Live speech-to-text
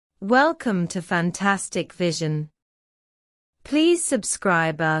Welcome to Fantastic Vision. Please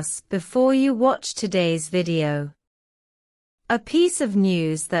subscribe us before you watch today's video. A piece of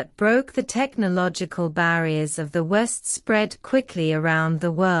news that broke the technological barriers of the West spread quickly around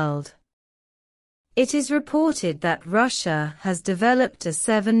the world. It is reported that Russia has developed a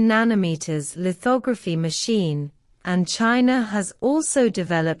 7 nanometers lithography machine, and China has also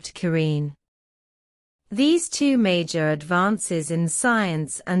developed Kirin. These two major advances in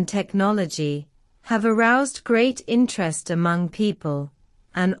science and technology have aroused great interest among people,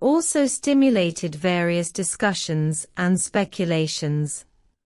 and also stimulated various discussions and speculations.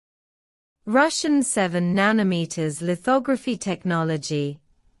 Russian 7 nanometers lithography technology.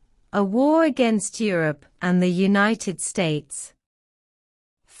 A war against Europe and the United States.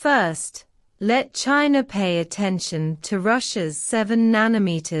 First, let China pay attention to Russia's 7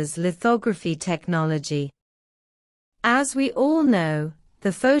 nanometers lithography technology. As we all know,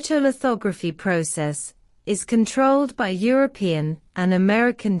 the photolithography process is controlled by European and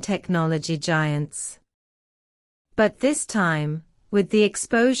American technology giants. But this time, with the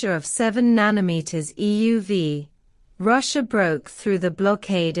exposure of 7 nanometers EUV, Russia broke through the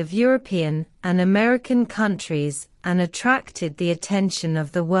blockade of European and American countries and attracted the attention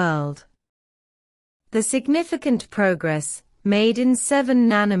of the world. The significant progress made in 7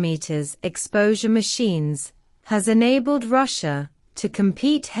 nanometers exposure machines has enabled Russia to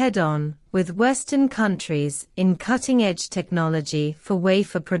compete head-on with Western countries in cutting-edge technology for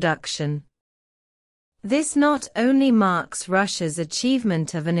wafer production. This not only marks Russia's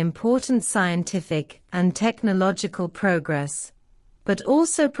achievement of an important scientific and technological progress, but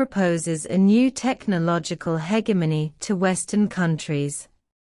also proposes a new technological hegemony to Western countries.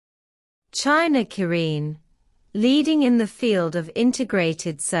 China Kirin, leading in the field of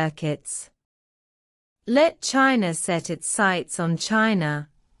integrated circuits. Let China set its sights on China,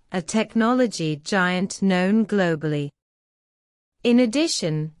 a technology giant known globally. In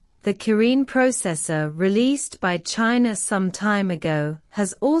addition, the Kirin processor released by China some time ago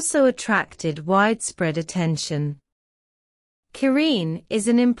has also attracted widespread attention. Kirin is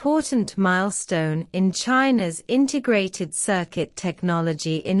an important milestone in China's integrated circuit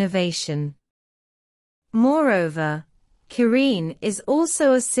technology innovation. Moreover, Kirin is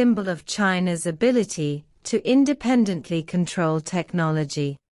also a symbol of China's ability to independently control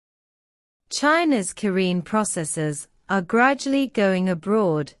technology. China's Kirin processors are gradually going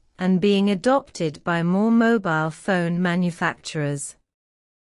abroad and being adopted by more mobile phone manufacturers.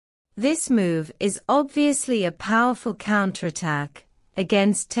 This move is obviously a powerful counterattack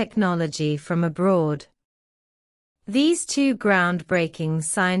against technology from abroad. These two groundbreaking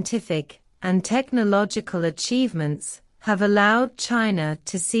scientific and technological achievements have allowed China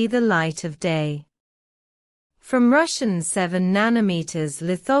to see the light of day. From Russian 7 nanometers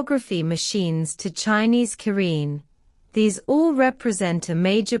lithography machines to Chinese Kirin, these all represent a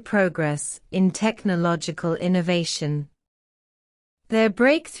major progress in technological innovation. Their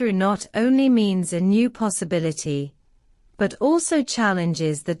breakthrough not only means a new possibility, but also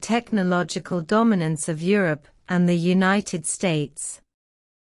challenges the technological dominance of Europe and the United States.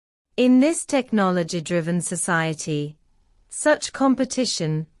 In this technology-driven society, such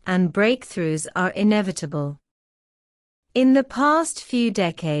competition and breakthroughs are inevitable. In the past few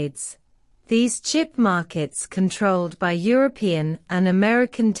decades, these chip markets controlled by European and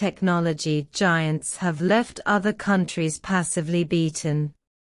American technology giants have left other countries passively beaten.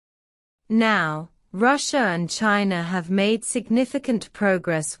 Now, Russia and China have made significant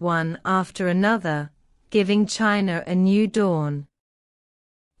progress one after another, giving China a new dawn.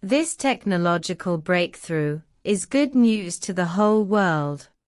 This technological breakthrough is good news to the whole world.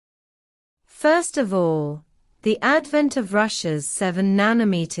 First of all, the advent of Russia's 7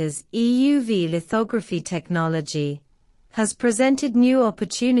 nanometers EUV lithography technology has presented new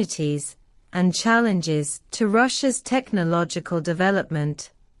opportunities and challenges to Russia's technological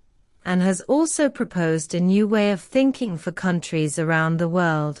development, and has also proposed a new way of thinking for countries around the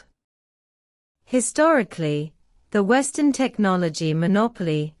world. Historically, the Western technology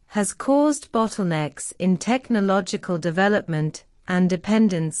monopoly has caused bottlenecks in technological development and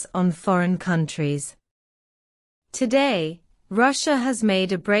dependence on foreign countries. Today, Russia has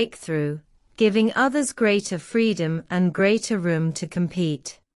made a breakthrough, giving others greater freedom and greater room to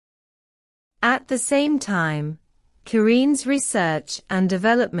compete. At the same time, Kirin's research and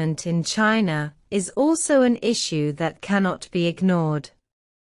development in China is also an issue that cannot be ignored.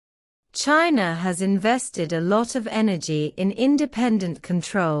 China has invested a lot of energy in independent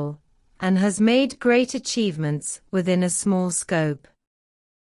control and has made great achievements within a small scope.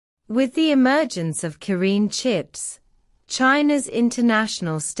 With the emergence of Kirin chips, China's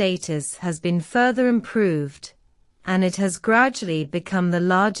international status has been further improved, and it has gradually become the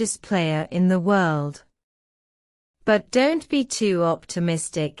largest player in the world. But don't be too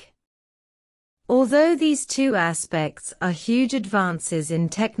optimistic. Although these two aspects are huge advances in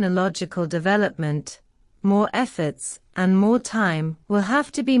technological development, more efforts and more time will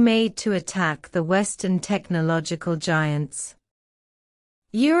have to be made to attack the Western technological giants.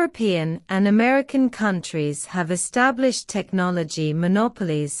 European and American countries have established technology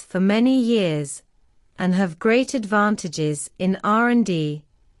monopolies for many years and have great advantages in R&D,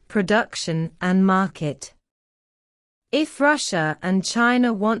 production and market. If Russia and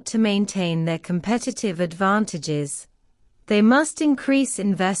China want to maintain their competitive advantages, they must increase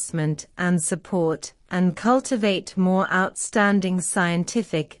investment and support and cultivate more outstanding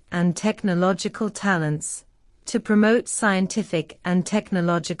scientific and technological talents to promote scientific and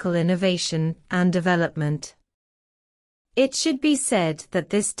technological innovation and development. It should be said that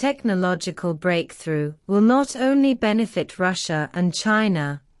this technological breakthrough will not only benefit Russia and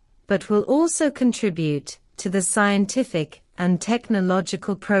China, but will also contribute to the scientific and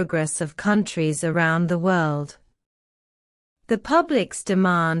technological progress of countries around the world. The public's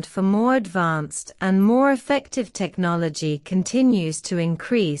demand for more advanced and more effective technology continues to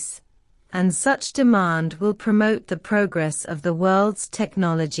increase, and such demand will promote the progress of the world's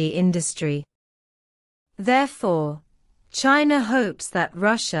technology industry. Therefore, China hopes that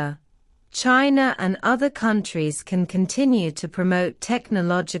Russia, China and other countries can continue to promote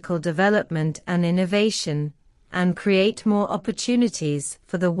technological development and innovation, and create more opportunities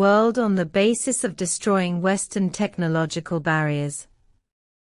for the world on the basis of destroying Western technological barriers.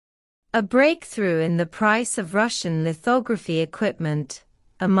 A breakthrough in the price of Russian lithography equipment,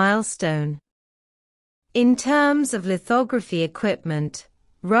 a milestone. In terms of lithography equipment,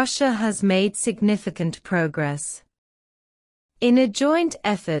 Russia has made significant progress. In a joint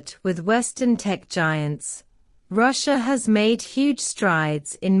effort with Western tech giants, Russia has made huge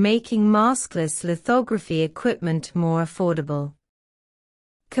strides in making maskless lithography equipment more affordable.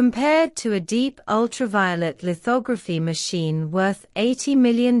 Compared to a deep ultraviolet lithography machine worth $80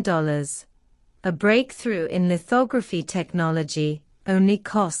 million, a breakthrough in lithography technology only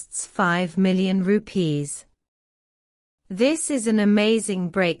costs 5 million rupees. This is an amazing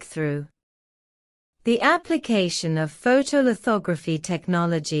breakthrough. The application of photolithography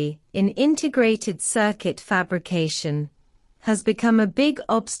technology in integrated circuit fabrication has become a big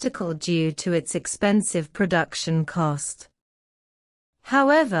obstacle due to its expensive production cost.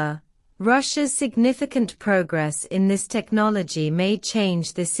 However, Russia's significant progress in this technology may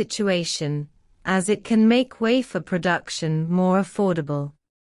change this situation, as it can make wafer production more affordable.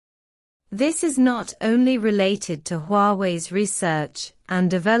 This is not only related to Huawei's research and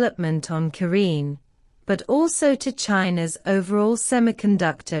development on Kirin, but also to China's overall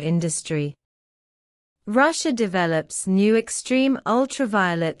semiconductor industry. Russia develops new extreme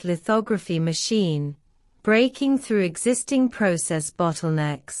ultraviolet lithography machine, breaking through existing process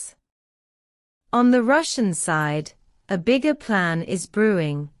bottlenecks. On the Russian side, a bigger plan is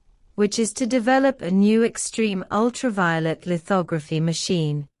brewing, which is to develop a new extreme ultraviolet lithography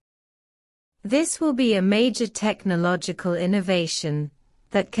machine. This will be a major technological innovation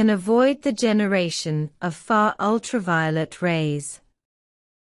that can avoid the generation of far ultraviolet rays.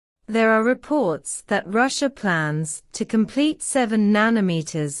 There are reports that Russia plans to complete 7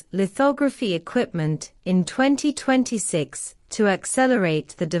 nanometers lithography equipment in 2026 to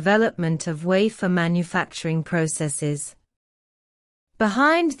accelerate the development of wafer manufacturing processes.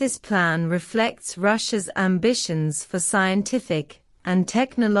 Behind this plan reflects Russia's ambitions for scientific and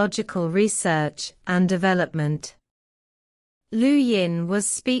technological research and development. Lu Yin was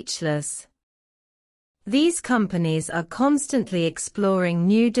speechless. These companies are constantly exploring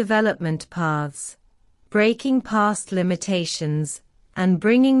new development paths, breaking past limitations, and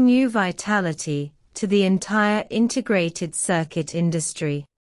bringing new vitality to the entire integrated circuit industry.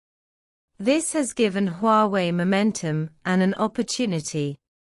 This has given Huawei momentum and an opportunity.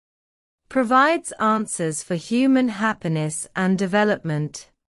 Provides answers for human happiness and development.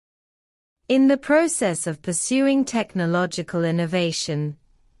 In the process of pursuing technological innovation,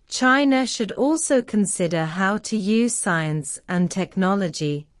 China should also consider how to use science and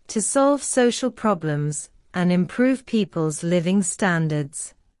technology to solve social problems and improve people's living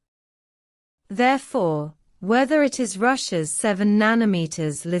standards. Therefore, whether it is Russia's 7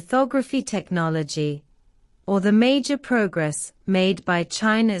 nanometers lithography technology, or the major progress made by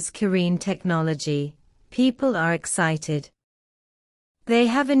China's Kirin technology, people are excited. They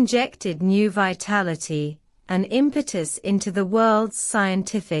have injected new vitality and impetus into the world's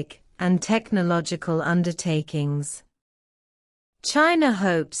scientific and technological undertakings. China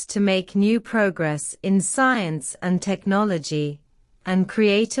hopes to make new progress in science and technology and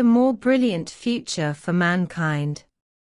create a more brilliant future for mankind.